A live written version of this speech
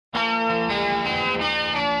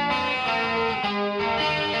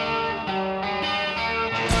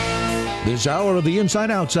This hour of the Inside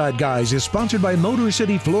Outside Guys is sponsored by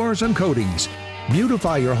MotorCity Floors and Coatings.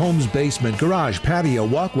 Beautify your home's basement, garage, patio,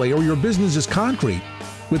 walkway, or your business's concrete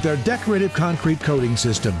with their decorative concrete coating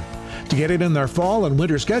system. To get it in their fall and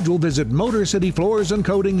winter schedule, visit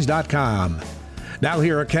MotorCityFloorsandCoatings.com. Now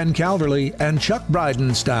here are Ken Calverley and Chuck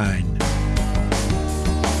Bridenstine.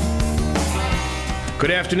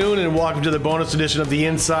 Good afternoon and welcome to the bonus edition of the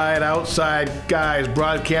Inside Outside Guys,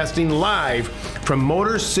 broadcasting live from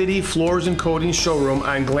Motor City Floors and Coatings showroom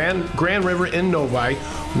on Grand River in Novi,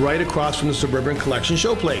 right across from the Suburban Collection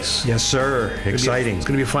Showplace. Yes, sir. Exciting. It's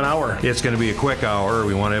going to be a fun hour. It's going to be a quick hour.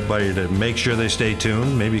 We want everybody to make sure they stay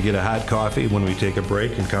tuned, maybe get a hot coffee when we take a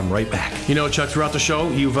break and come right back. You know, Chuck, throughout the show,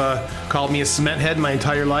 you've called me a cement head my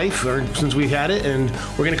entire life, or since we've had it, and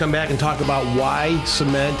we're going to come back and talk about why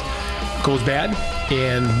cement goes bad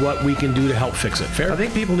and what we can do to help fix it. Fair? I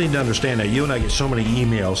think people need to understand that you and I get so many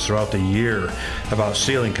emails throughout the year about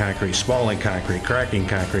sealing concrete, spalling concrete, cracking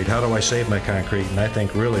concrete. How do I save my concrete? And I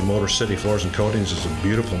think really Motor City Floors and Coatings is a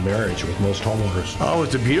beautiful marriage with most homeowners. Oh,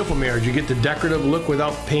 it's a beautiful marriage. You get the decorative look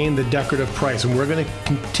without paying the decorative price. And we're going to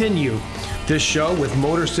continue this show with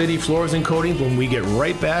Motor City Floors and Coatings when we get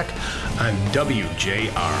right back on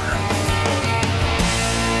WJR.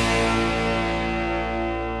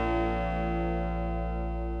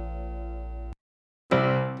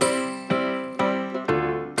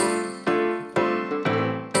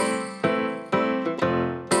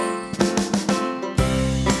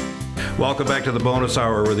 Welcome back to the bonus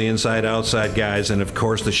hour with the Inside Outside Guys, and of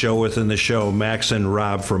course the show within the show, Max and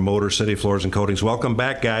Rob from Motor City Floors and Coatings. Welcome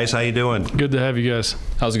back, guys. How you doing? Good to have you guys.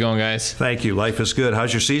 How's it going, guys? Thank you. Life is good.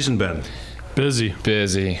 How's your season been? Busy.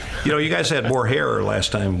 You know, you guys had more hair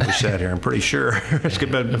last time we sat here, I'm pretty sure.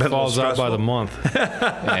 It falls out by the month.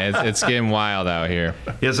 Yeah, it's getting wild out here.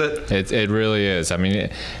 Is it? It really is. I mean,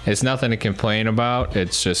 it's nothing to complain about.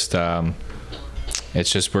 It's just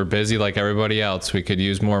we're busy like everybody else. We could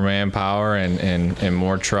use more manpower and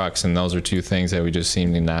more trucks, and those are two things that we just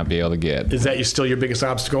seem to not be able to get. Is that still your biggest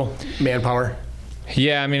obstacle, manpower?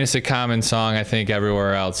 Yeah, I mean, it's a common song. I think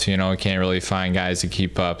everywhere else, you know, we can't really find guys to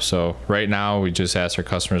keep up. So right now, we just ask our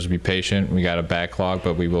customers to be patient. We got a backlog,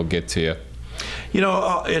 but we will get to you. You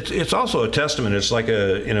know, it's also a testament. It's like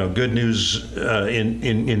a good news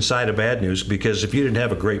inside of bad news, because if you didn't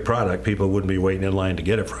have a great product, people wouldn't be waiting in line to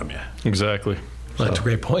get it from you. Exactly. Well, that's a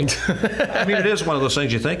great point. I mean, it is one of those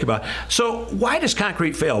things you think about. So why does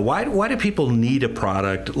concrete fail? Why do people need a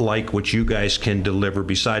product like what you guys can deliver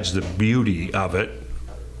besides the beauty of it?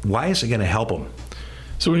 Why is it going to help them?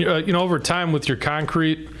 So, when over time with your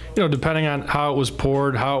concrete, depending on how it was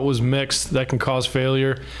poured, how it was mixed, that can cause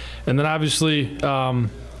failure. And then obviously, in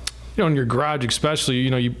your garage especially,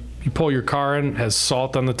 you pull your car in, it has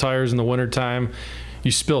salt on the tires in the wintertime.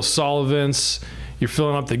 You spill solvents. You're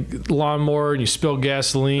filling up the lawnmower and you spill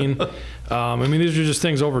gasoline. I mean, these are just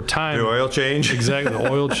things over time. The oil change. Exactly,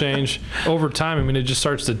 the oil change. Over time, I mean, it just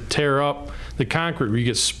starts to tear up the concrete where you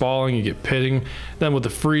get spalling, you get pitting. Then with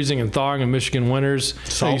the freezing and thawing in Michigan winters,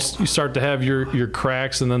 you start to have your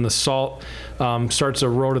cracks, and then the salt starts to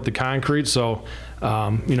erode at the concrete. So,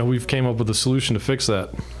 we've came up with a solution to fix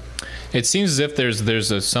that. It seems as if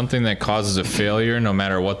there's something that causes a failure no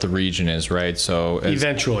matter what the region is, right? So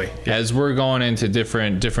eventually, as we're going into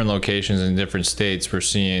different locations in different states, we're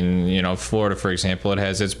seeing, Florida, for example, it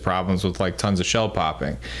has its problems with like tons of shell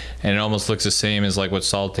popping, and it almost looks the same as like what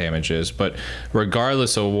salt damage is. But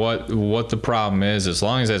regardless of what the problem is, as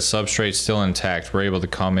long as that substrate's still intact, we're able to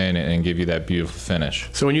come in and give you that beautiful finish.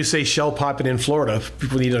 So when you say shell popping in Florida,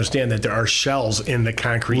 people need to understand that there are shells in the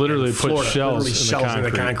concrete. Literally in Florida. Put shells in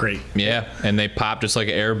the concrete. Yeah, and they pop just like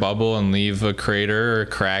an air bubble and leave a crater or a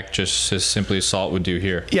crack just as simply as salt would do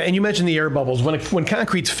here. Yeah, and you mentioned the air bubbles. When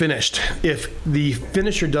concrete's finished, if the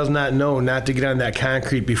finisher does not know not to get on that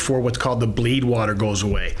concrete before what's called the bleed water goes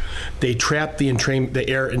away, they trap the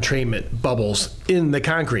air entrainment bubbles in the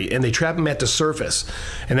concrete, and they trap them at the surface.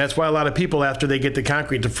 And that's why a lot of people, after they get the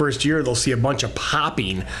concrete the first year, they'll see a bunch of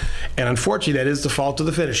popping. And unfortunately, that is the fault of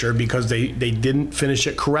the finisher because they didn't finish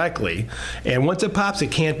it correctly. And once it pops, it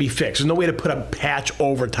can't be fixed. There's no way to put a patch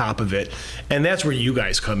over top of it. And that's where you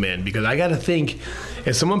guys come in, because I got to think,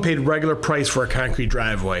 if someone paid regular price for a concrete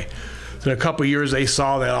driveway, in a couple of years they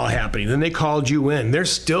saw that all happening, then they called you in, they're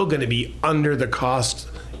still going to be under the cost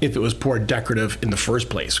if it was poured decorative in the first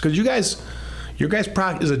place. Because your guys'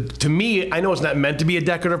 product is to me, I know it's not meant to be a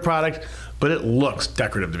decorative product, but it looks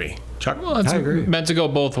decorative to me. Chuck? Well, it's meant to go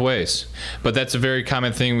both ways, but that's a very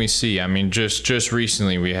common thing we see. I mean, just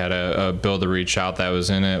recently we had a builder reach out that was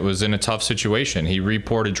in a tough situation. He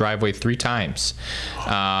re-poured a driveway 3 times,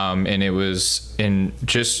 and it was in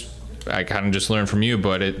just I kind of just learned from you,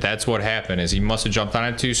 but that's what happened. Is he must have jumped on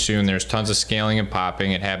it too soon. There's tons of scaling and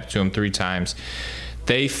popping. It happened to him 3 times.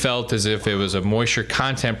 They felt as if it was a moisture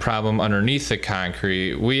content problem underneath the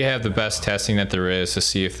concrete. We have the best testing that there is to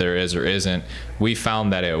see if there is or isn't. We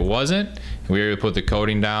found that it wasn't. We were able to put the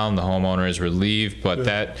coating down. The homeowner is relieved, but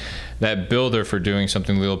that builder, for doing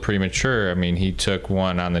something a little premature, I mean, he took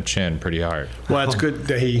one on the chin pretty hard. Well, that's good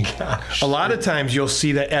that he. A lot of times you'll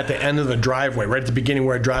see that at the end of the driveway, right at the beginning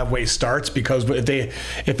where a driveway starts, because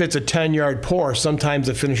if it's a 10-yard pour, sometimes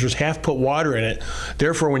the finishers have to put water in it.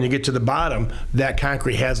 Therefore, when you get to the bottom, that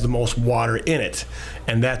concrete has the most water in it.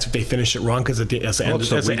 And that's if they finish it wrong, because at the end of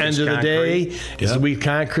the day, it's the weak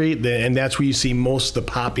concrete, and that's where you see most of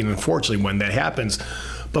the popping, unfortunately, when that happens.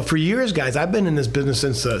 But for years, guys, I've been in this business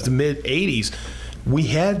since the mid-'80s. We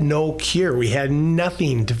had no cure. We had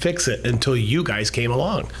nothing to fix it until you guys came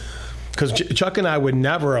along. Because Chuck and I would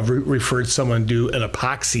never have referred someone to do an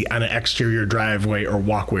epoxy on an exterior driveway or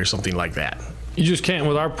walkway or something like that. You just can't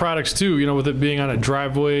with our products too, with it being on a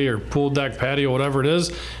driveway or pool deck, patio, whatever it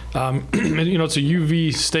is. It's a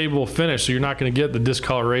UV stable finish, so you're not going to get the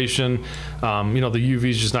discoloration. The UV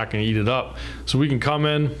is just not going to eat it up. So we can come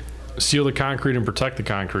in, seal the concrete, and protect the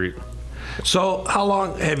concrete. So how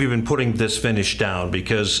long have you been putting this finish down?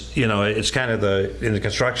 Because, it's kind of in the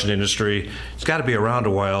construction industry, it's got to be around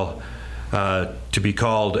a while to be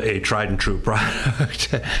called a tried and true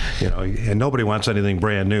product. And nobody wants anything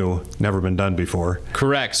brand new, never been done before.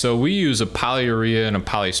 Correct. So we use a polyurea and a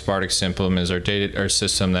polyspartic system as our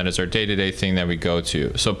system that is our day-to-day thing that we go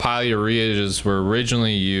to. So polyureas were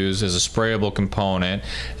originally used as a sprayable component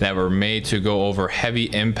that were made to go over heavy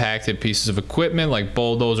impacted pieces of equipment like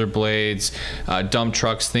bulldozer blades, dump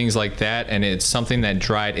trucks, things like that, and it's something that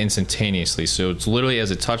dried instantaneously. So it's literally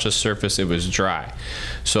as it touched the surface, it was dry.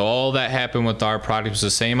 So all that happened with our product was the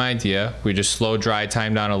same idea. We just slow dry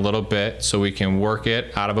time down a little bit so we can work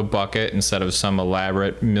it out of a bucket instead of some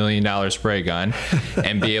elaborate $1 million spray gun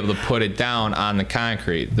and be able to put it down on the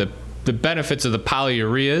concrete. The benefits of the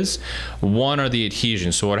polyureas, one are the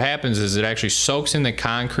adhesion. So what happens is it actually soaks in the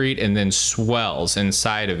concrete and then swells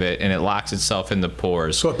inside of it, and it locks itself in the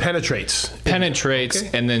pores. So it penetrates. Okay.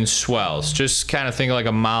 And then swells. Just kind of think like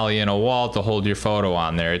a molly in a wall to hold your photo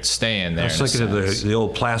on there. It's staying there. I was thinking of the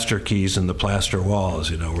old plaster keys and the plaster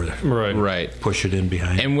walls, where right. Push it in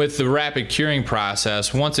behind. And with the rapid curing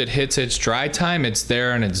process, once it hits its dry time, it's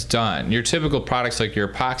there and it's done. Your typical products like your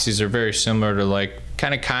epoxies are very similar to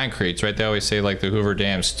kind of concretes, right? They always say the Hoover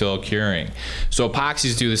Dam's still curing. So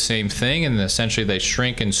epoxies do the same thing, and essentially they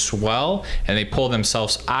shrink and swell, and they pull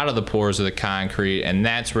themselves out of the pores of the concrete, and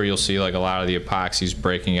that's where you'll see a lot of the epoxies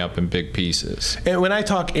breaking up in big pieces. And when I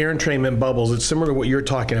talk air entrainment bubbles, it's similar to what you're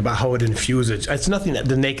talking about, how it infuses. It's nothing that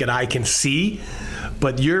the naked eye can see,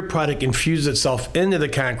 but your product infuses itself into the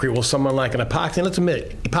concrete. Well, someone like an epoxy, and let's admit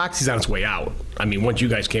it, epoxy's on its way out. I mean, once you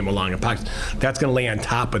guys came along, epoxy, that's going to lay on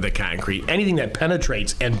top of the concrete. Anything that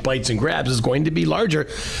penetrates and bites and grabs is going to be larger,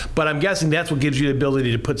 but I'm guessing that's what gives you the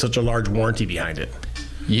ability to put such a large warranty behind it.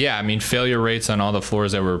 Yeah, I mean, failure rates on all the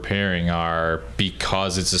floors that we're repairing are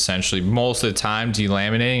because it's essentially most of the time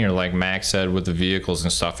delaminating, or like Max said with the vehicles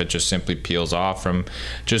and stuff, it just simply peels off from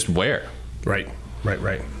just wear. Right.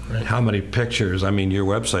 How many pictures, your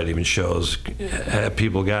website even shows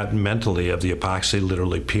people got mentally of the epoxy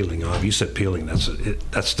literally peeling off. You said peeling,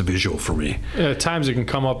 that's the visual for me. Yeah, at times it can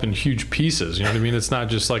come up in huge pieces, you know what I mean? It's not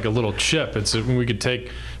just like a little chip. It's we could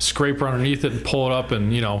take scraper underneath it and pull it up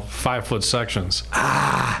in 5-foot sections.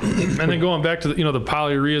 And then going back to the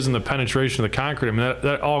polyureas and the penetration of the concrete,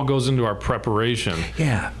 that all goes into our preparation.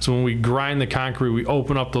 Yeah. So when we grind the concrete, we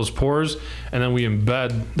open up those pores, and then we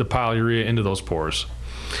embed the polyurea into those pores.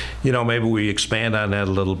 Maybe we expand on that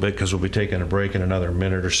a little bit because we'll be taking a break in another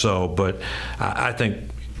minute or so, but I think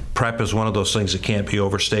prep is one of those things that can't be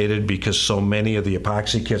overstated because so many of the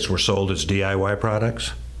epoxy kits were sold as DIY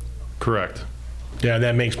products. Correct. Yeah,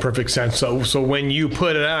 that makes perfect sense. So when you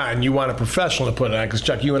put it on, you want a professional to put it on, because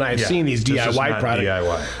Chuck, you and I have seen these DIY products.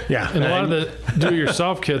 DIY. Yeah, and a lot of the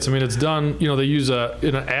do-it-yourself kits, it's done. They use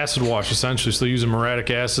an acid wash essentially. So they use a muriatic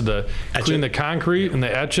acid to clean the concrete, and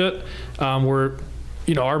they etch it. Where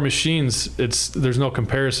our machines, there's no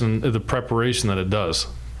comparison to the preparation that it does.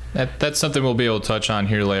 That's something we'll be able to touch on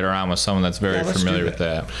here later on with someone that's very familiar with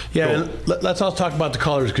that. Yeah, and let's also talk about the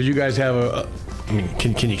colors, because you guys have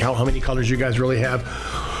can you count how many colors you guys really have?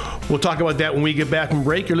 We'll talk about that when we get back from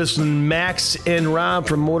break. You're listening to Max and Rob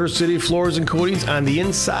from MotorCity Floors and Coatings on the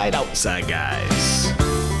Inside Outside Guys.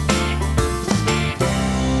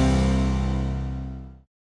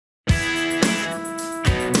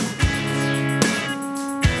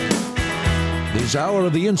 This hour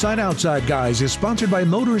of the Inside Outside Guys is sponsored by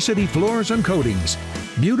MotorCity Floors and Coatings.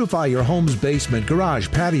 Beautify your home's basement, garage,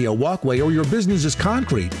 patio, walkway, or your business's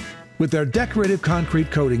concrete with their decorative concrete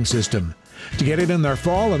coating system. To get it in their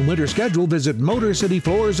fall and winter schedule, visit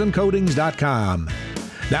MotorCityFloorsandCoatings.com.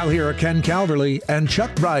 Now here are Ken Calverley and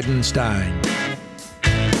Chuck Bridenstine.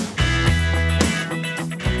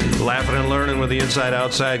 Laughing and learning with the Inside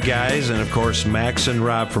Outside Guys, and of course Max and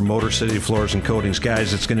Rob from Motor City Floors and Coatings.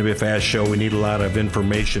 Guys, it's going to be a fast show. We need a lot of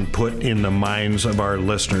information put in the minds of our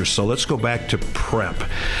listeners. So let's go back to prep.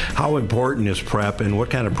 How important is prep, and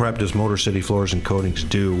what kind of prep does Motor City Floors and Coatings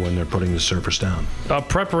do when they're putting the surface down?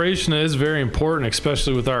 Preparation is very important,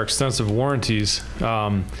 especially with our extensive warranties.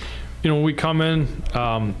 When we come in,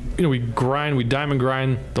 we diamond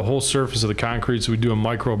grind the whole surface of the concrete. So we do a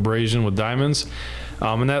micro abrasion with diamonds.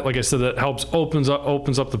 And that, like I said, that helps opens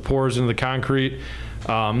up the pores into the concrete.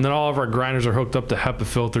 And then all of our grinders are hooked up to HEPA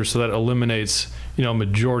filters, so that eliminates,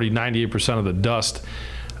 majority, 98% of the dust.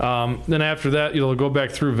 Then after that, they'll go back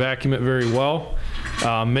through, vacuum it very well,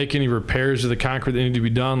 make any repairs to the concrete that need to be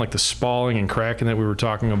done, like the spalling and cracking that we were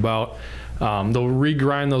talking about. They'll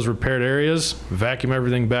regrind those repaired areas, vacuum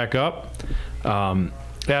everything back up.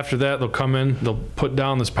 After that, they'll come in, they'll put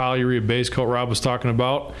down this polyurea base coat Rob was talking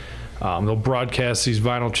about. They'll broadcast these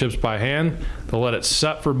vinyl chips by hand. They'll let it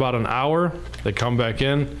set for about an hour. They come back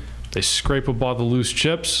in, they scrape up all the loose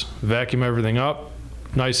chips, vacuum everything up,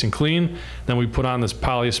 nice and clean. Then we put on this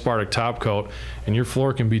polyaspartic top coat, and your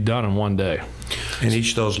floor can be done in one day. And each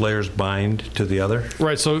of those layers bind to the other?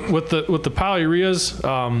 Right, so with the polyureas,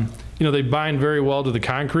 they bind very well to the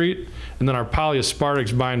concrete, and then our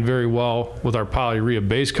polyaspartics bind very well with our polyurea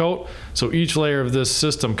base coat. So each layer of this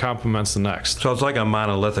system complements the next. So it's like a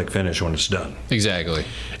monolithic finish when it's done. Exactly.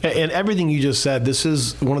 And everything you just said, this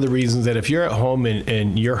is one of the reasons that if you're at home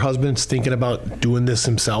and your husband's thinking about doing this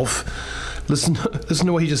himself, listen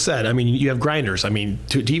to what he just said. I mean, you have grinders. I mean,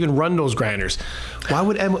 to even run those grinders, why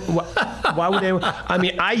would anyone? I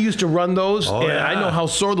mean, I used to run those, I know how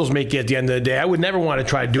sore those make you at the end of the day. I would never want to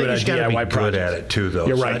try to do it at a DIY project. Good at it too, though.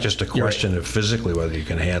 You're It's right. not just a question of physically whether you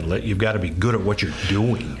can handle it. You've got to be good at what you're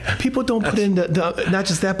doing. People don't put in not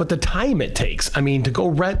just that, but the time it takes. I mean, to go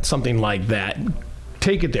rent something like that,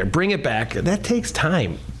 take it there, bring it back, that takes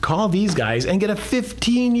time. Call these guys and get a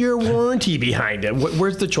 15-year warranty behind it.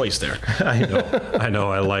 Where's the choice there? I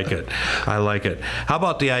know. I like it. How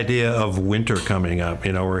about the idea of winter coming up?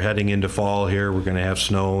 We're heading into fall here. We're going to have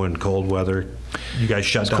snow and cold weather. You guys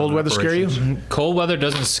shut down. Cold weather scare you? Cold weather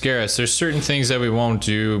doesn't scare us. There's certain things that we won't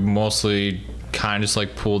do, mostly kind of just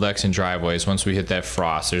like pool decks and driveways. Once we hit that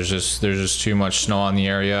frost, there's just too much snow on the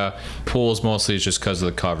area. Pools mostly is just because of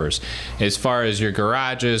the covers. As far as your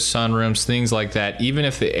garages, sunrooms, things like that, even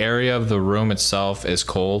if the area of the room itself is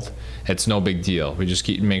cold, it's no big deal. We just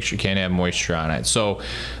make sure you can't have moisture on it. So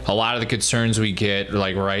a lot of the concerns we get,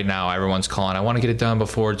 like right now, everyone's calling, I want to get it done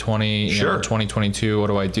before 2022. What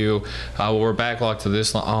do I do? Well, we're backlogged to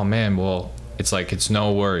this long. Oh man, well, it's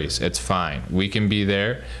no worries. It's fine. We can be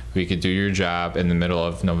there. We could do your job in the middle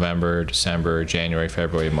of November, December, January,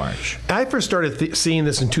 February, March. I first started seeing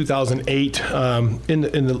this in 2008 right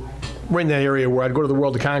in that area where I'd go to the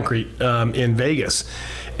World of Concrete in Vegas.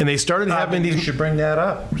 And they started having these. You should bring that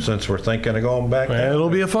up since we're thinking of going back. It'll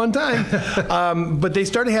be a fun time. But they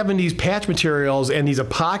started having these patch materials and these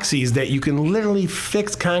epoxies that you can literally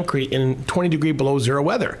fix concrete in 20 degree below zero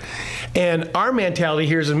weather. And our mentality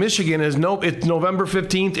here in Michigan is nope, it's November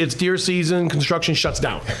 15th, it's deer season, construction shuts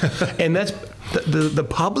down. And that's the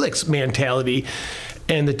public's mentality.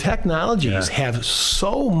 And the technologies have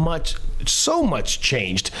so much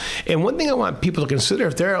changed. And one thing I want people to consider,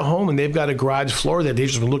 if they're at home and they've got a garage floor that they've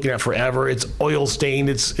just been looking at forever, it's oil stained,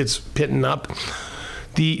 it's pitting up,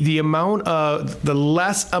 the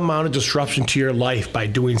less amount of disruption to your life by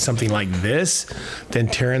doing something like this than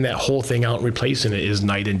tearing that whole thing out and replacing it is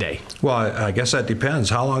night and day. Well, I guess that depends.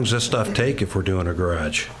 How long does this stuff take if we're doing a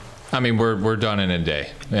garage? I mean, we're done in a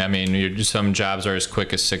day. I mean, some jobs are as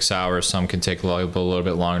quick as 6 hours. Some can take a little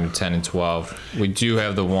bit longer, 10 and 12. We do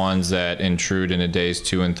have the ones that intrude into days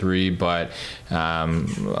 2 and 3, but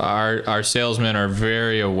our salesmen are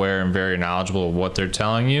very aware and very knowledgeable of what they're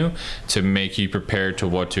telling you to make you prepared to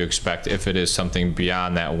what to expect if it is something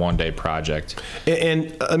beyond that one-day project.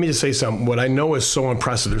 And let me just say something. What I know is so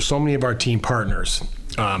impressive. There's so many of our team partners.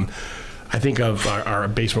 I think of our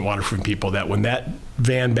basement waterproofing people that when that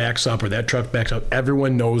van backs up or that truck backs up,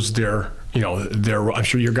 everyone knows their I'm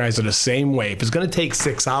sure your guys are the same way. If it's going to take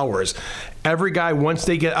 6 hours, every guy, once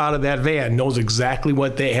they get out of that van, knows exactly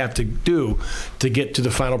what they have to do to get to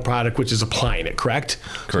the final product, which is applying it, correct?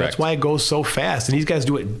 So that's why it goes so fast. And these guys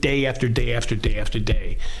do it day after day after day after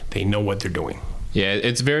day. They know what they're doing. Yeah,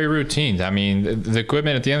 it's very routine. I mean, the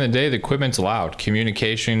equipment, at the end of the day, the equipment's loud.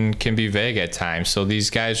 Communication can be vague at times. So these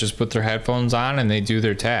guys just put their headphones on and they do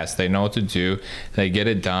their task. They know what to do. They get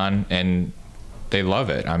it done, and they love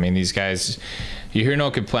it. I mean, these guys, you hear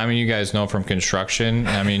no complaint. I mean, you guys know from construction.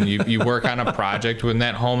 I mean, you work on a project when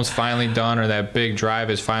that home's finally done or that big drive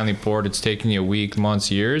is finally poured. It's taking you a week,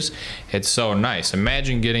 months, years. It's so nice.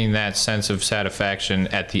 Imagine getting that sense of satisfaction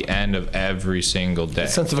at the end of every single day. A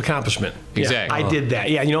sense of accomplishment. Exactly. Yeah, I did that.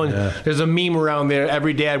 Yeah, there's a meme around there.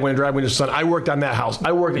 Every day I went driving with his son. I worked on that house.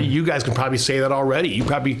 You guys can probably say that already. You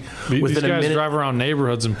probably these within guys a minute drive around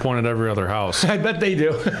neighborhoods and point at every other house. I bet they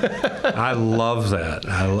do. I love that.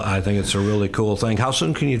 I think it's a really cool thing. How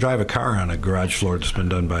soon can you drive a car on a garage floor that's been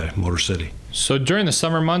done by MotorCity? So during the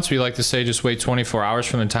summer months, we like to say just wait 24 hours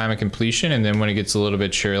from the time of completion, and then when it gets a little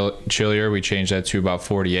bit chillier, we change that to about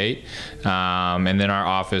 48. And then our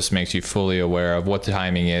office makes you fully aware of what the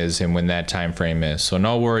timing is and when that time frame is. So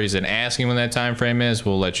no worries in asking when that time frame is.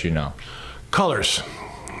 We'll let you know. Colors.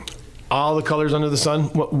 All the colors under the sun.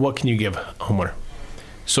 What can you give a homeowner?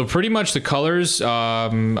 So pretty much the colors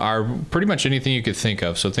are pretty much anything you could think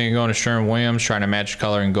of. So think of going to Sherwin-Williams, trying to match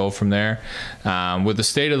color and go from there. With the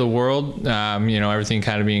state of the world, everything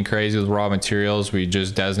kind of being crazy with raw materials, we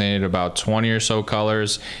just designated about 20 or so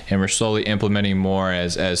colors, and we're slowly implementing more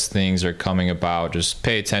as things are coming about. Just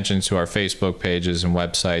pay attention to our Facebook pages and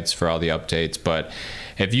websites for all the updates. But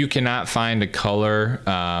if you cannot find a color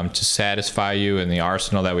to satisfy you in the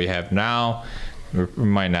arsenal that we have now, it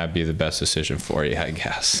might not be the best decision for you, I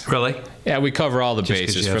guess. Really? Yeah, we cover all the Just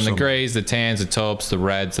bases, from the grays, the tans, the taupes, the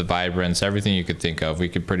reds, the vibrants, everything you could think of. We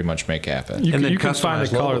could pretty much make happen. You can find a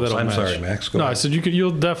color that'll match. I'm sorry, Max. Go ahead. I said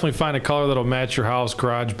you'll definitely find a color that'll match your house,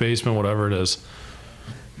 garage, basement, whatever it is.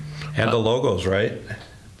 And the logos, right?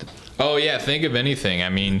 Oh yeah, think of anything. I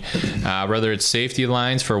mean, whether it's safety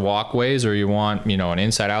lines for walkways, or you want, an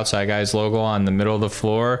inside-outside guy's logo on the middle of the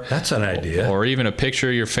floor. That's an idea. Or even a picture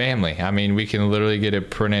of your family. I mean, we can literally get it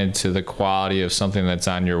printed to the quality of something that's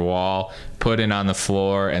on your wall, put it on the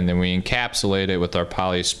floor, and then we encapsulate it with our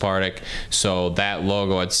polyaspartic, so that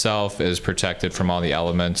logo itself is protected from all the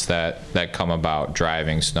elements that come about: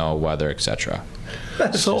 driving, snow, weather, etc.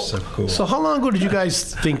 So cool. So how long ago did you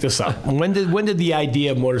guys think this up? When did the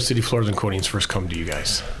idea of MotorCity Floors and Coatings first come to you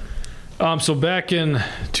guys? So back in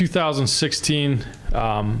 2016,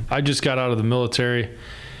 I just got out of the military,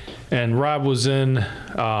 and Rob was in,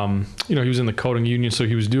 he was in the coating union, so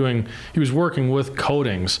he was working with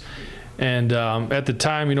coatings, and at the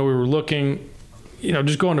time, we were looking,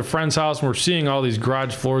 just going to a friend's house, and we're seeing all these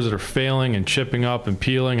garage floors that are failing and chipping up and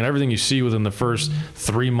peeling and everything you see within the first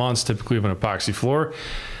 3 months typically of an epoxy floor.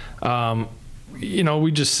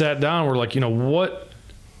 We just sat down. We're like,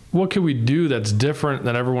 what can we do that's different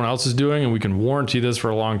than everyone else is doing, and we can warranty this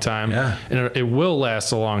for a long time, and it will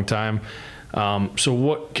last a long time. So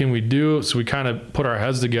what can we do? So we kind of put our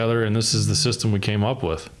heads together, and this is the system we came up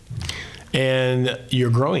with. And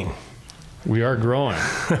you're growing. We are growing.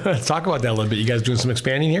 Let's talk about that a little bit. You guys doing some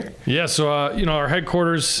expanding here? Yeah, so our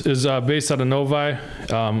headquarters is based out of Novi.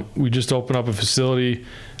 We just opened up a facility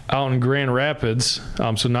out in Grand Rapids.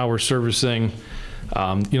 So now we're servicing,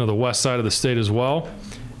 the west side of the state as well.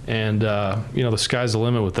 And, the sky's the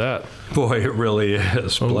limit with that. Boy, it really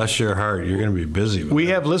is. Bless your heart. You're going to be busy with We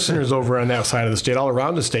that. have listeners over on that side of the state, all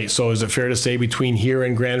around the state. So is it fair to say between here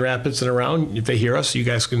and Grand Rapids and around, if they hear us, you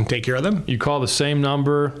guys can take care of them? You call the same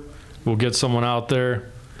number. We'll get someone out there.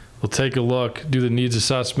 We'll take a look, do the needs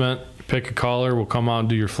assessment, pick a caller. We'll come out and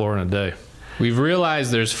do your floor in a day. We've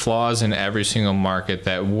realized there's flaws in every single market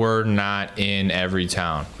that we're not in every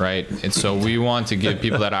town, right? And so we want to give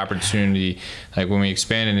people that opportunity. Like when we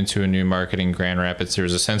expanded into a new market in Grand Rapids, there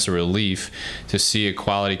was a sense of relief to see a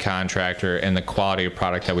quality contractor and the quality of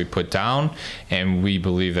product that we put down. And we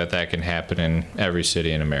believe that can happen in every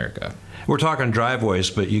city in America. We're talking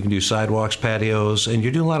driveways, but you can do sidewalks, patios, and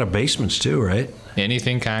you're doing a lot of basements too, right?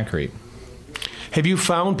 Anything concrete. Have you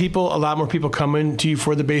found a lot more people coming to you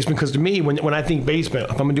for the basement? Because to me, when I think basement,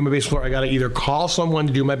 if I'm going to do my basement floor, I got to either call someone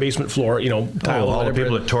to do my basement floor, tile. All the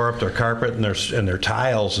people that tore up their carpet and their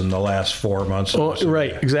tiles in the last 4 months. Oh,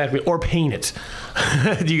 right, exactly. Or paint it.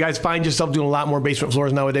 Do you guys find yourself doing a lot more basement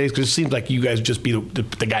floors nowadays? Because it seems like you guys just be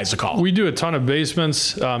the guys to call. We do a ton of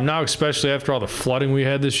basements now, especially after all the flooding we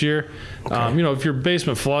had this year. Okay. If your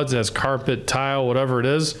basement floods, it has carpet, tile, whatever it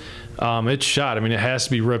is, it's shot. I mean, it has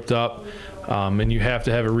to be ripped up. and you have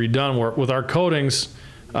to have it redone. Where with our coatings,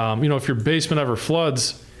 if your basement ever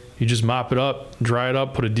floods, you just mop it up, dry it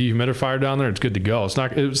up, put a dehumidifier down there, it's good to go. It's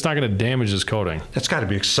not going to damage this coating. That's got to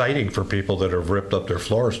be exciting for people that have ripped up their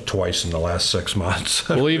floors twice in the last 6 months.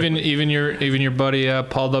 Well, even your buddy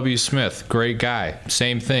Paul W. Smith, great guy.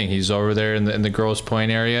 Same thing. He's over there in the Grosse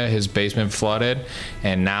Pointe area. His basement flooded,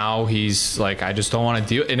 and now he's like, I just don't want to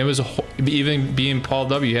deal. And it was even being Paul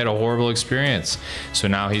W. He had a horrible experience. So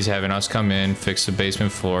now he's having us come in, fix the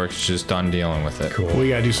basement floor. It's just done dealing with it. Cool. We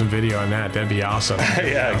got to do some video on that. That'd be awesome.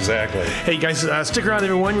 Yeah, exactly. Hey guys, stick around,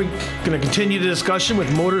 everyone. We're going to continue the discussion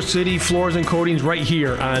with Motor City Floors and Coatings right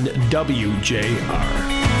here on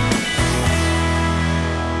WJR.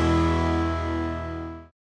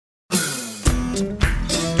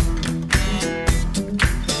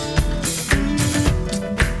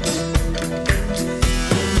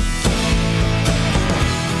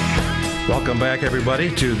 Welcome back,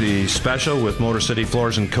 everybody, to the special with Motor City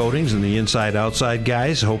Floors and Coatings and the Inside Outside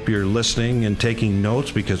guys. Hope you're listening and taking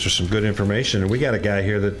notes because there's some good information. And we got a guy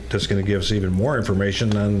here that's going to give us even more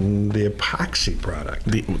information on the epoxy product.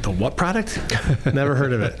 The what product? Never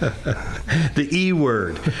heard of it. The E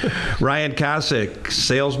word. Ryan Kosick,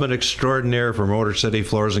 salesman extraordinaire for Motor City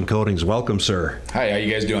Floors and Coatings. Welcome, sir. Hi, how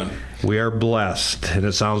you guys doing? We are blessed, and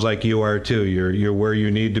it sounds like you are too. You're where you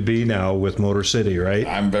need to be now with Motor City, right?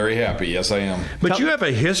 I'm very happy. Yes, I am. But you have a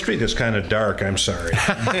history that's kind of dark. I'm sorry.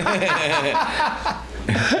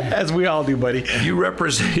 As we all do, buddy. You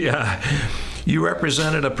represented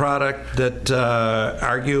a product that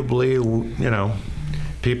arguably,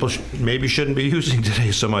 people maybe shouldn't be using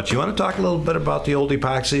today so much. You want to talk a little bit about the old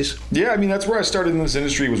epoxies? Yeah, I mean, that's where I started in this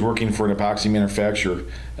industry, was working for an epoxy manufacturer.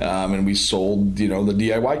 And we sold, the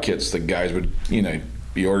DIY kits. The guys would, you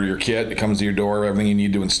order your kit, it comes to your door, everything you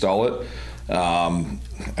need to install it.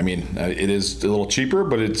 It is a little cheaper,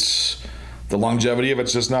 but the longevity of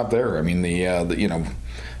it's just not there. I mean,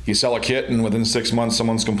 you sell a kit and within 6 months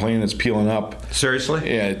someone's complaining it's peeling up.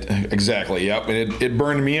 Seriously? Yeah, exactly. Yep. And it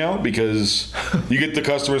burned me out because you get the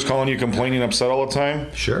customers calling you complaining, upset all the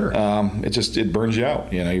time. Sure. It burns you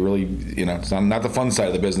out. You really, it's not the fun side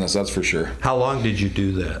of the business, that's for sure. How long did you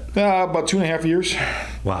do that? About 2.5 years.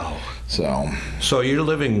 Wow. So you're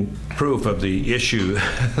living proof of the issue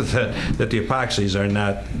that the epoxies are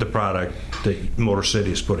not the product that Motor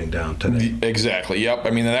City is putting down today. Exactly. Yep. I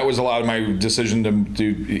mean, that was a lot of my decision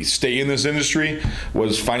to stay in this industry,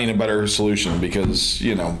 was finding a better solution because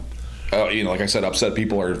like I said, upset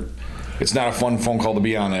people are. It's not a fun phone call to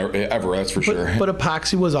be on ever, that's for sure. But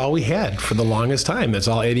epoxy was all we had for the longest time. That's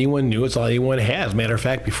all anyone knew. It's all anyone had. As a matter of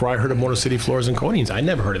fact, before I heard of Motor City Floors and Coatings, I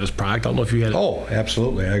never heard of this product. I don't know if you had it. Oh,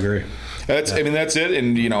 absolutely. I agree. That's it.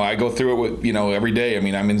 And, I go through it with, every day. I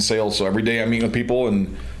mean, I'm in sales, so every day I'm meeting with people,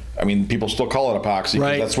 and people still call it epoxy.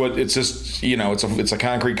 Right. That's what it's just. It's a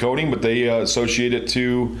concrete coating, but they associate it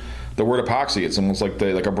to the word epoxy. It's almost like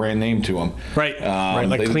a brand name to them. Right.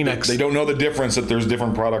 Like Kleenex. They don't know the difference, that there's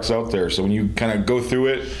different products out there. So when you kind of go through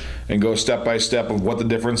it and go step by step of what the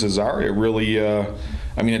differences are, it really,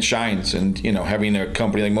 it shines. And having a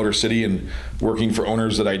company like Motor City and working for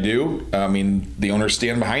owners that I do, the owners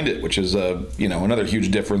stand behind it, which is another huge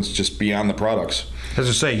difference just beyond the products. As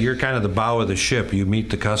I say, you're kind of the bow of the ship. You meet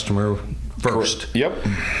the customer first. Yep.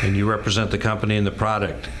 And you represent the company and the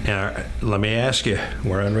product. Let me ask you,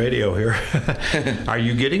 we're on radio here. Are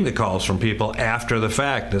you getting the calls from people after the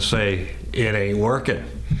fact that say, it ain't working?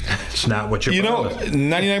 It's not what you're promised.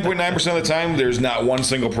 99.9% of the time, there's not one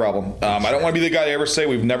single problem. I don't want to be the guy to ever say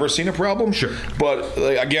we've never seen a problem. Sure. But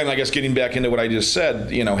again, I guess getting back into what I just said,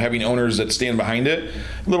 having owners that stand behind it,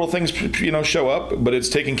 little things, show up, but it's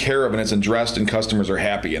taken care of and it's addressed and customers are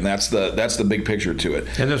happy. And that's the big picture to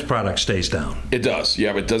it. And this product stays down. It does.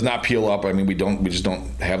 Yeah, but it does not peel up. We just don't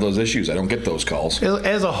have those issues. I don't get those calls.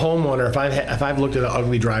 As a homeowner, if I've looked at an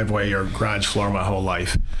ugly driveway or garage floor my whole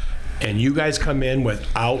life, and you guys come in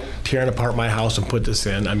without tearing apart my house and put this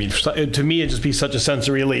in, to me, it'd just be such a sense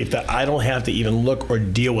of relief that I don't have to even look or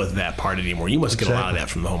deal with that part anymore. You must get a lot of that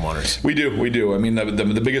from the homeowners. We do.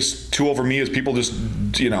 The biggest tool for me is people just,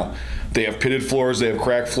 they have pitted floors, they have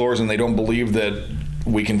cracked floors, and they don't believe that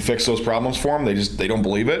we can fix those problems for them. They don't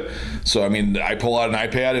believe it. So, I pull out an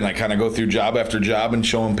iPad and I kind of go through job after job and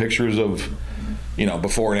show them pictures of,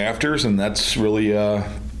 before and afters, and that's really...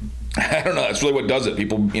 I don't know. That's really what does it.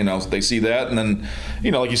 People, they see that, and then,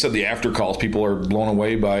 like you said, the after calls. People are blown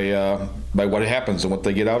away by what happens and what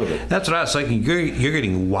they get out of it. That's what I was thinking. You're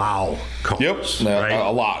getting wow calls. Yep, right? A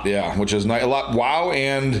lot. Yeah, which is nice. A lot. Wow,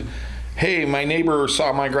 and hey, my neighbor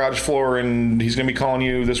saw my garage floor, and he's going to be calling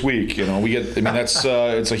you this week. We get. That's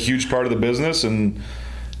it's a huge part of the business, and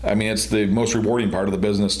I mean, it's the most rewarding part of the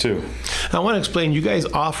business too. I want to explain, you guys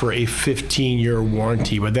offer a 15-year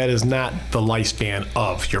warranty, but that is not the lifespan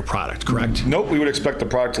of your product, correct? Nope, we would expect the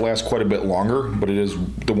product to last quite a bit longer, but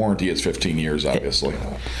the warranty is 15 years, obviously.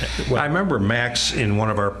 I remember Max in one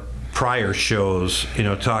of our prior shows,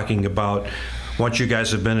 talking about once you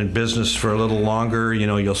guys have been in business for a little longer,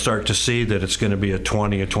 you'll start to see that it's going to be a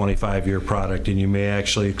 20 or 25-year product, and you may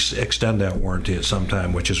actually extend that warranty at some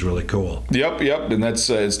time, which is really cool. Yep, and that's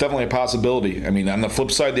it's definitely a possibility. I mean, on the flip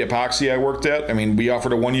side, the epoxy I worked at, I mean, we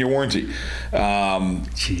offered a 1-year warranty.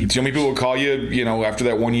 So many people would call you, after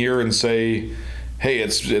that 1 year and say, hey,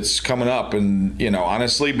 it's coming up, and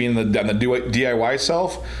honestly, being on the DIY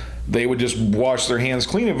self, they would just wash their hands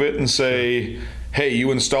clean of it and say, hey,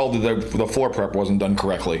 you installed the floor prep wasn't done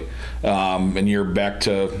correctly, and you're back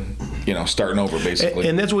to starting over basically.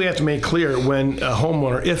 And that's what we have to make clear when if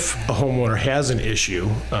a homeowner has an issue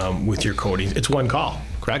with your coatings, it's one call,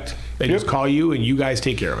 correct? They just call you and you guys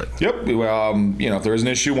take care of it. Yep. If there's an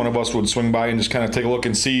issue, one of us would swing by and just kind of take a look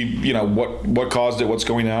and see what caused it, what's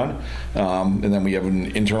going on, and then we have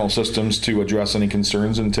internal systems to address any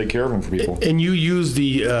concerns and take care of them for people. And you use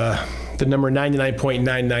the number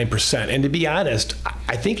 99.99%. And to be honest,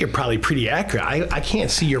 I think you're probably pretty accurate. I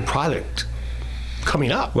can't see your product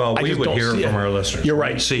coming up. Well, we would hear from our listeners. You're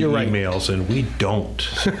right. We see You're emails, and we don't.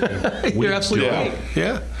 You're absolutely right.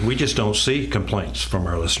 Yeah. We just don't see complaints from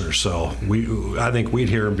our listeners. So I think we'd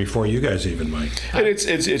hear them before you guys even might. And it's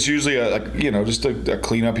usually just a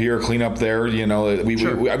cleanup here, a cleanup there.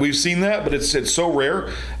 We've seen that, but it's so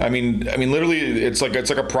rare. I mean, literally, it's like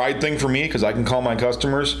a pride thing for me because I can call my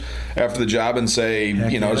customers after the job and say,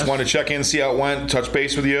 I just want to check in, see how it went, touch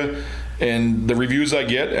base with you. And the reviews I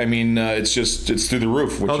get, I mean, it's through the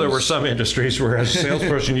roof. There were some industries where as a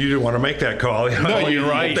salesperson, you didn't want to make that call. No, you're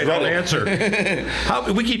right. They don't answer.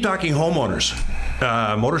 We keep talking homeowners.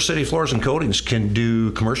 MotorCity Floors and Coatings can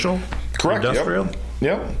do commercial, correct, industrial.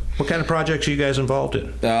 Yep. What kind of projects are you guys involved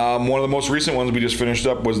in? One of the most recent ones we just finished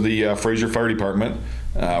up was the Fraser Fire Department.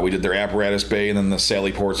 We did their apparatus bay and then the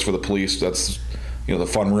sally ports for the police. That's the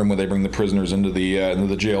fun room where they bring the prisoners into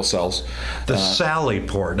the jail cells. The Sally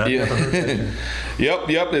port. Yep.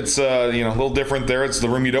 It's a little different there. It's the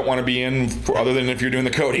room you don't want to be in, other than if you're doing the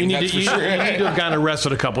coating. That's for sure. You need to have gotten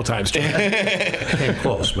arrested a couple times. Came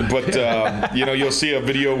close, but you'll see a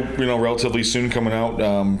video relatively soon coming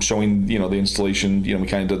out showing the installation. We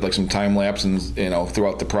kind of did like some time lapse and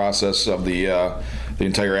throughout the process of the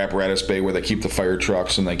entire apparatus bay where they keep the fire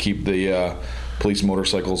trucks and they keep the police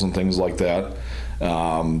motorcycles and things like that.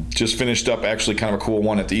 Just finished up actually kind of a cool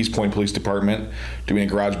one at the East Point Police Department, doing a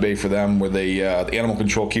garage bay for them where the animal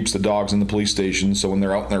control keeps the dogs in the police station. So when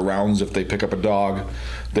they're out in their rounds, if they pick up a dog,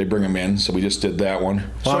 they bring them in. So we just did that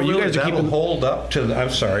one. So you guys are keeping hold up to.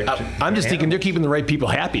 I'm sorry. I'm just thinking they're keeping the right people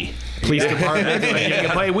happy. Police department.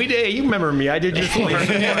 You remember me? I did your floor.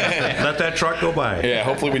 Let that truck go by. Yeah.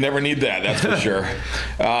 Hopefully we never need that. That's for sure.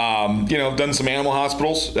 Done some animal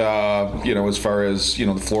hospitals. As far as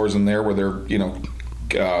the floors in there where they're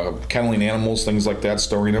kenneling animals, things like that,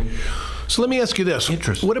 storing them. So let me ask you this.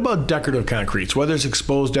 Interesting. What about decorative concretes, whether it's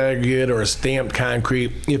exposed aggregate or a stamped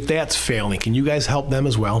concrete? If that's failing, can you guys help them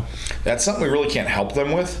as well? That's something we really can't help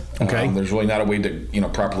them with. Okay. There's really not a way to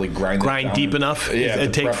properly grind deep enough. Yeah,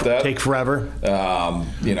 it take forever. I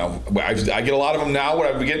get a lot of them now. What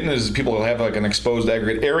I've been getting is people will have like an exposed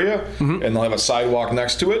aggregate area, and they'll have a sidewalk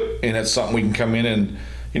next to it, and it's something we can come in and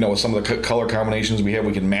with some of the color combinations we have,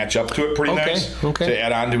 we can match up to it pretty nice to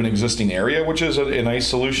add on to an existing area, which is a nice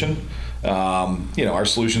solution. Our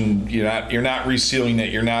solution, you're not resealing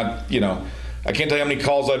it. You're not, I can't tell you how many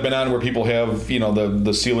calls I've been on where people have,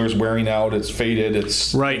 the sealer's wearing out, it's faded,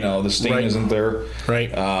 it's, the stain isn't there. Right.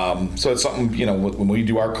 So it's something, when we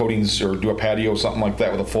do our coatings or do a patio, something like that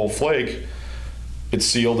with a full flake, it's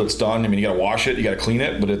sealed, it's done. I mean, you got to wash it, you got to clean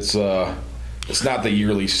it, but it's not the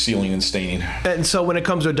yearly sealing and staining. And so when it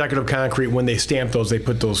comes to decorative concrete, when they stamp those, they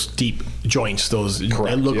put those deep joints, those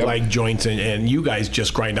that look like joints, and you guys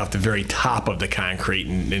just grind off the very top of the concrete.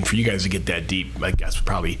 And for you guys to get that deep, I guess would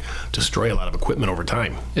probably destroy a lot of equipment over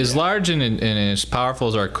time. As large and as powerful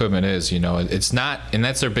as our equipment is, it's not, and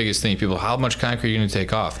that's their biggest thing. People, how much concrete are you going to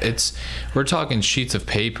take off? We're talking sheets of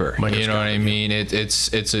paper. You know what I mean?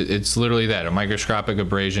 It's literally that, a microscopic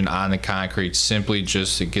abrasion on the concrete, simply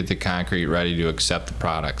just to get the concrete ready to accept the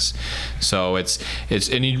products. So it's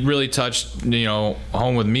and you really touched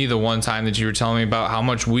home with me the one time that you were telling me about how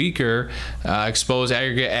much weaker exposed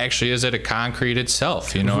aggregate actually is at a concrete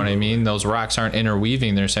itself. You know what I mean? Those rocks aren't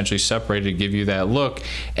interweaving, they're essentially separated to give you that look,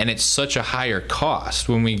 and it's such a higher cost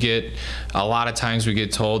when a lot of times we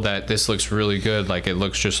get told that this looks really good, like it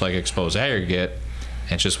looks just like exposed aggregate.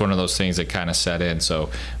 And it's just one of those things that kind of set in. So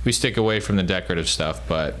we stick away from the decorative stuff,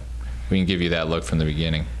 but we can give you that look from the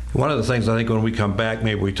beginning. One of the things I think when we come back,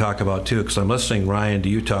 maybe we talk about too, because I'm listening, Ryan, do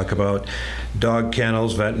you talk about dog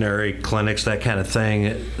kennels, veterinary clinics, that kind of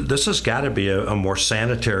thing? This has got to be a more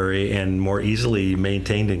sanitary and more easily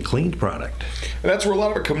maintained and cleaned product. And that's where a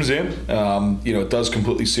lot of it comes in. It does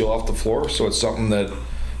completely seal off the floor, so it's something that,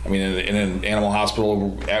 I mean, in an animal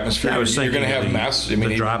hospital atmosphere, you're going to have mess. I mean,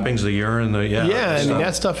 the droppings, the urine,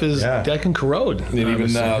 that stuff that can corrode. And even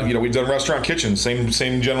we've done restaurant kitchens,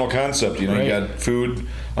 same general concept. You got food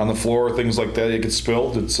on the floor, things like that. It gets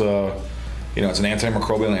spilled. It's it's an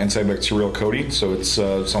antimicrobial and antibacterial coating, so it's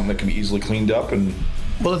something that can be easily cleaned up and.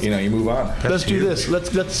 Well, you move on. Let's do this.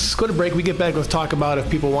 Let's go to break. We get back. Let's talk about if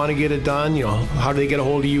people want to get it done. How do they get a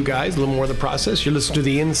hold of you guys? A little more of the process. You're listening to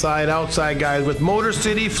the Inside Outside Guys with Motor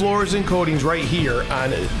City Floors and Coatings right here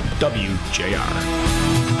on WJR.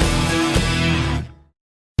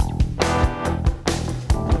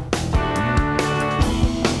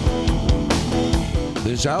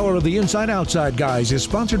 This hour of the Inside Outside Guys is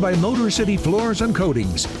sponsored by Motor City Floors and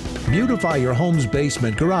Coatings. Beautify your home's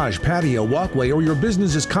basement, garage, patio, walkway, or your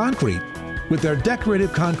business's concrete with their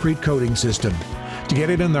decorative concrete coating system. To get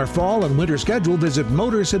it in their fall and winter schedule, visit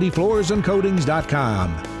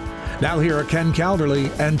MotorCityFloorsandCoatings.com. Now here are Ken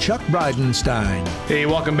Calderly and Chuck Bridenstine. Hey,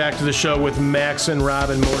 welcome back to the show with Max and Rob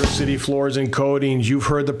and Motor City Floors and Coatings. You've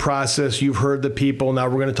heard the process. You've heard the people. Now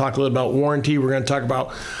we're going to talk a little about warranty. We're going to talk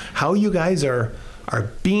about how you guys are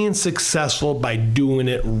being successful by doing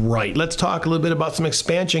it right. Let's talk a little bit about some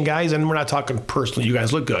expansion, guys, and we're not talking personally. You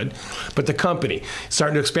guys look good, but the company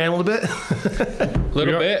starting to expand a little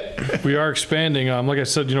bit. We are expanding. Like I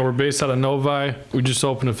said, we're based out of Novi. We just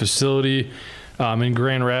opened a facility in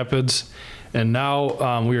Grand Rapids. And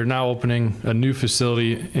now we are now opening a new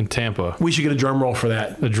facility in Tampa. We should get a drum roll for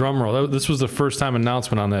that. A drum roll. This was the first time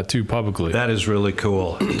announcement on that too publicly. That is really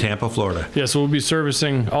cool. Tampa, Florida. Yeah, so we'll be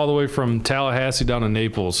servicing all the way from Tallahassee down to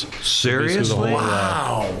Naples. Seriously?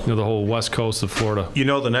 Wow. The whole west coast of Florida.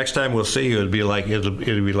 The next time we'll see you, it'll be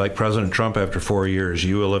like President Trump after 4 years.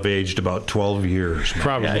 You will have aged about 12 years.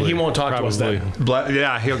 Probably. Yeah, he won't talk to us then.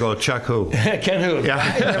 He'll go, Chuck who? Ken who?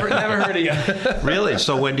 Yeah. I never heard of you. Really?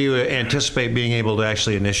 So when do you anticipate being able to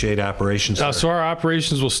actually initiate operations? So our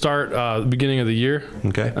operations will start the beginning of the year.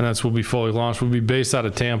 Okay. And we'll be fully launched. We'll be based out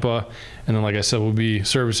of Tampa. And then, like I said, we'll be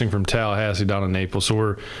servicing from Tallahassee down to Naples. So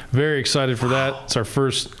we're very excited for that. It's our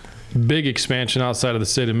first big expansion outside of the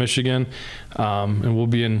state of Michigan. And we'll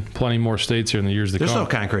be in plenty more states here in the years to come. There's no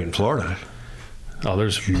concrete in Florida. Oh,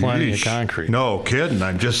 there's plenty of concrete. No kidding.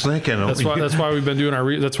 I'm just thinking. That's why we've been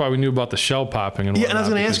doing that's why we knew about the shell popping. And and I was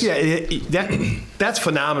going to ask you, that's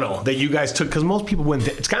phenomenal that you guys took, because most people wouldn't.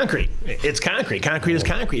 It's concrete. It's concrete. Concrete is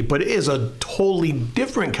concrete, but it is a totally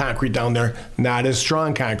different concrete down there. Not as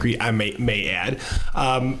strong concrete, I may add.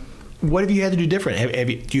 What have you had to do different?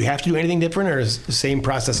 Do you have to do anything different, or is it the same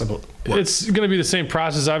process of work? It's going to be the same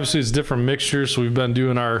process. Obviously, it's different mixtures. So we've been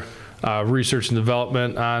doing our research and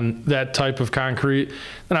development on that type of concrete.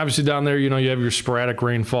 And obviously down there, you have your sporadic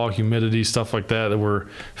rainfall, humidity, stuff like that we're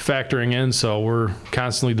factoring in. So we're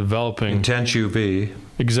constantly developing. Intense UV.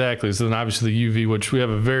 Exactly. So then obviously the UV, which we have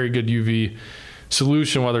a very good UV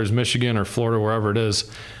solution, whether it's Michigan or Florida, wherever it is.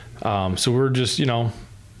 So we're just,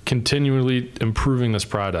 continually improving this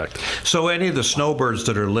product. So any of the snowbirds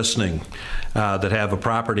that are listening that have a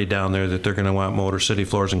property down there that they're going to want Motor City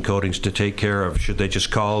Floors and Coatings to take care of, should they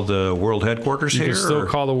just call the world headquarters here? You can still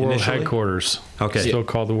call the world initially? Headquarters. Okay. Still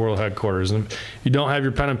call the world headquarters. And if you don't have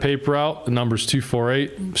your pen and paper out, the number's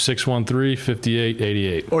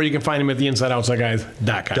 248-613-5888. Or you can find them at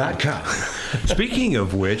theinsideoutsideguys.com. Speaking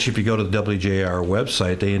of which, if you go to the WJR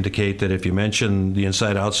website, they indicate that if you mention the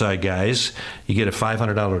Inside Outside Guys, you get a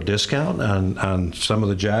 $500 discount on some of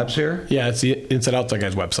the jobs here. Yeah, it's the Inside Outside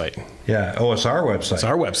Guys website. Yeah. Oh, it's our website. It's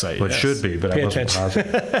our website. Well, it should be, but I wasn't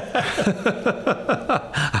positive.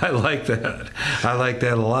 I like that. I like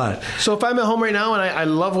that a lot. So if I'm at home right now and I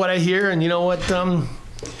love what I hear, and you know what,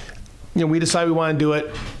 we decide we want to do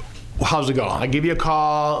it, how's it go? I give you a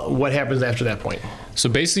call. What happens after that point? So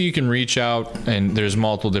basically you can reach out, and there's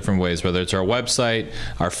multiple different ways, whether it's our website,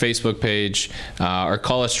 our Facebook page, or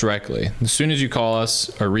call us directly. As soon as you call us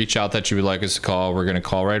or reach out that you would like us to call, we're going to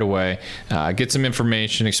call right away, get some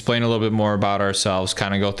information, explain a little bit more about ourselves,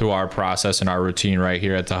 kind of go through our process and our routine right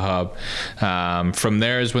here at the hub. From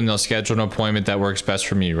there is when they'll schedule an appointment that works best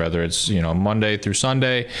for me, whether it's Monday through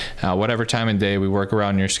Sunday, whatever time of day. We work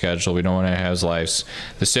around your schedule. We don't want to have lives.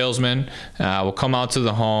 The salesman will come out to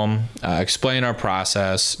the home, explain our process,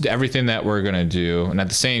 process, everything that we're going to do. And at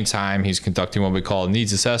the same time, he's conducting what we call a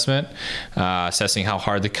needs assessment, assessing how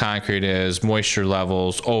hard the concrete is, moisture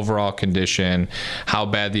levels, overall condition, how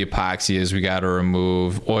bad the epoxy is we got to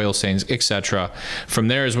remove, oil stains, etc. From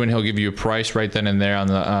there is when he'll give you a price right then and there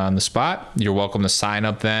on the spot. You're welcome to sign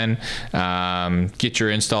up then, get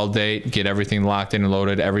your install date, get everything locked in and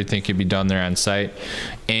loaded. Everything can be done there on site,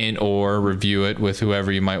 and or review it with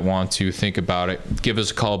whoever you might want to. Think about it. Give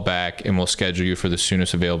us a call back, and we'll schedule you for the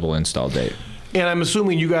soonest available install date. And I'm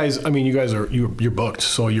assuming you guys you're booked,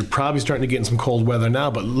 so you're probably starting to get in some cold weather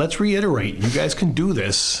now. But let's reiterate, you guys can do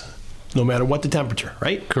this no matter what the temperature,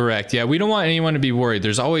 right? Correct. Yeah, we don't want anyone to be worried.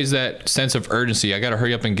 There's always that sense of urgency. I got to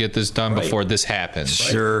hurry up and get this done before this happens.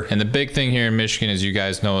 Sure. And the big thing here in Michigan, as you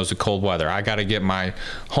guys know, is the cold weather. I got to get my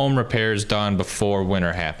home repairs done before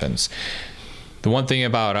winter happens. The one thing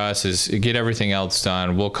about us is get everything else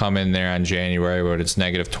done. We'll come in there on January when it's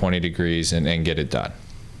negative 20 degrees and get it done.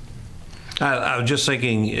 I was just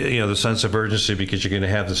thinking, the sense of urgency, because you're going to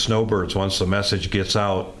have the snowbirds once the message gets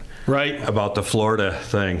out about the Florida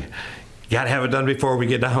thing. You got to have it done before we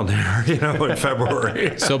get down there, in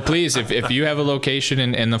February. So please, if you have a location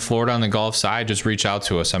in the Florida on the Gulf side, just reach out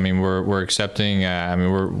to us. I mean, we're accepting.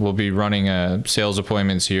 We'll be running sales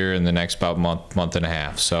appointments here in the next about month and a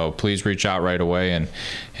half. So please reach out right away,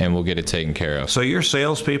 and we'll get it taken care of. So your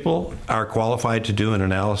salespeople are qualified to do an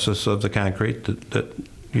analysis of the concrete that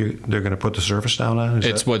they're going to put the surface down on?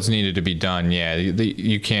 It's what's needed to be done, yeah.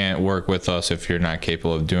 You can't work with us if you're not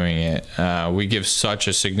capable of doing it. We give such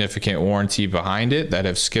a significant warranty behind it that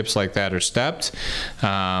if skips like that are stepped,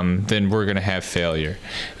 then we're going to have failure.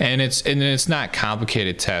 And it's not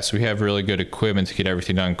complicated tests. We have really good equipment to get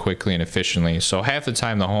everything done quickly and efficiently. So half the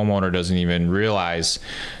time the homeowner doesn't even realize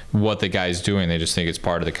what the guy's doing. They just think it's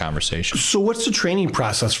part of the conversation. So what's the training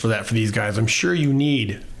process for that for these guys? I'm sure you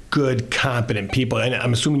need good, competent people. And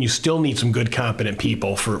I'm assuming you still need some good, competent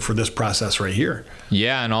people for this process right here.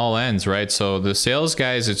 Yeah, on all ends, right? So the sales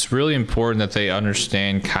guys, it's really important that they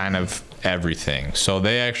understand kind of everything. So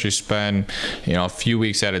they actually spend, a few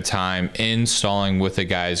weeks at a time installing with the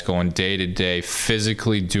guys, going day to day,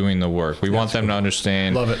 physically doing the work. We want them to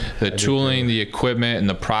understand the tooling, the equipment, and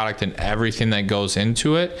the product and everything that goes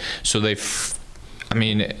into it. So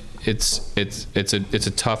it's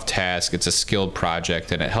a tough task. It's a skilled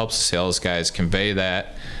project, and it helps the sales guys convey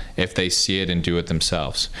that if they see it and do it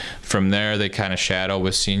themselves. From there, they kind of shadow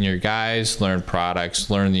with senior guys, learn products,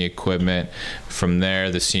 learn the equipment. From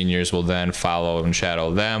there, the seniors will then follow and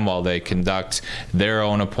shadow them while they conduct their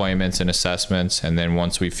own appointments and assessments. And then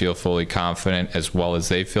once we feel fully confident, as well as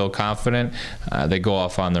they feel confident, they go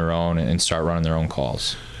off on their own and start running their own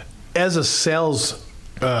calls. As a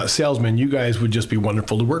salesman, you guys would just be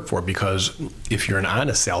wonderful to work for, because if you're an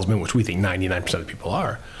honest salesman, which we think 99% of people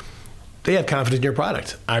are, they have confidence in your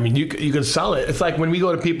product. I mean, you can sell it. It's like when we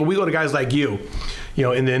go to guys like you,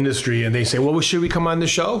 in the industry, and they say, well, should we come on the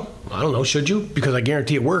show? I don't know, should you? Because I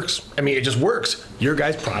guarantee it works. I mean, it just works. Your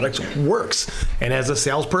guys' product works. And as a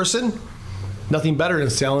salesperson, nothing better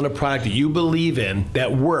than selling a product that you believe in,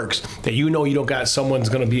 that works, that you don't got someone's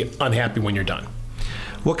going to be unhappy when you're done.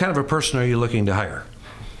 What kind of a person are you looking to hire?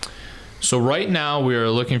 So right now we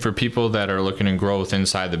are looking for people that are looking to grow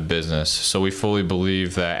inside the business. So we fully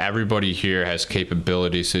believe that everybody here has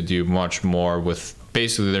capabilities to do much more with.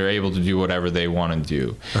 Basically, they're able to do whatever they want to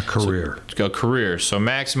do. A career. So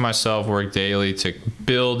Max and myself work daily to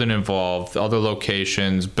build and evolve other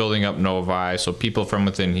locations, building up Novi, so people from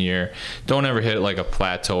within here don't ever hit like a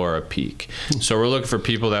plateau or a peak. So we're looking for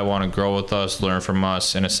people that want to grow with us, learn from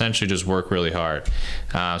us, and essentially just work really hard.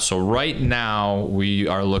 So right now, we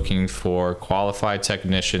are looking for qualified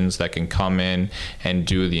technicians that can come in and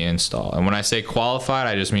do the install. And when I say qualified,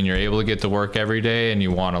 I just mean you're able to get to work every day and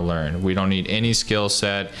you want to learn. We don't need any skill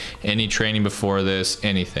set, any training before this,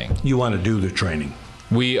 anything. You want to do the training?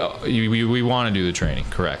 We want to do the training,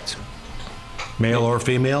 correct. Male or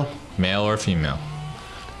female? Male or female.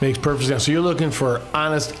 Makes perfect sense. So you're looking for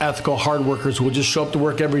honest, ethical, hard workers who will just show up to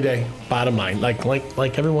work every day, bottom line, like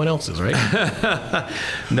everyone else is, right?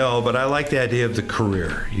 No, but I like the idea of the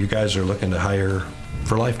career. You guys are looking to hire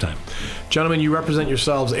for lifetime. Gentlemen, you represent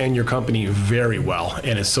yourselves and your company very well,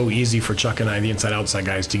 and it's so easy for Chuck and I, the inside-outside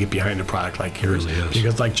guys, to get behind a product like yours. It really is.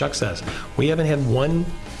 Because like Chuck says, we haven't had not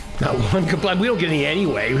one complaint. We don't get any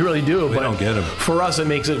anyway. We really do. We don't get them. For us, it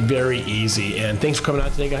makes it very easy. And thanks for coming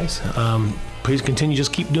out today, guys. Please continue.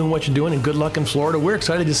 Just keep doing what you're doing, and good luck in Florida. We're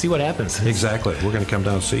excited to see what happens. Exactly. We're going to come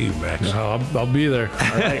down and see you, Max. I'll be there.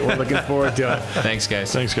 All right. We're looking forward to it. Thanks,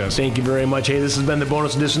 guys. Thank you very much. Hey, this has been the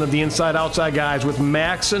bonus edition of the Inside Outside Guys with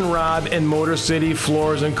Max and Rob and Motor City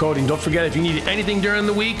Floors and Coating. Don't forget, if you need anything during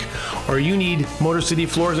the week or you need Motor City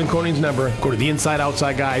Floors and Coatings number, go to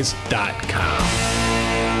theinsideoutsideguys.com.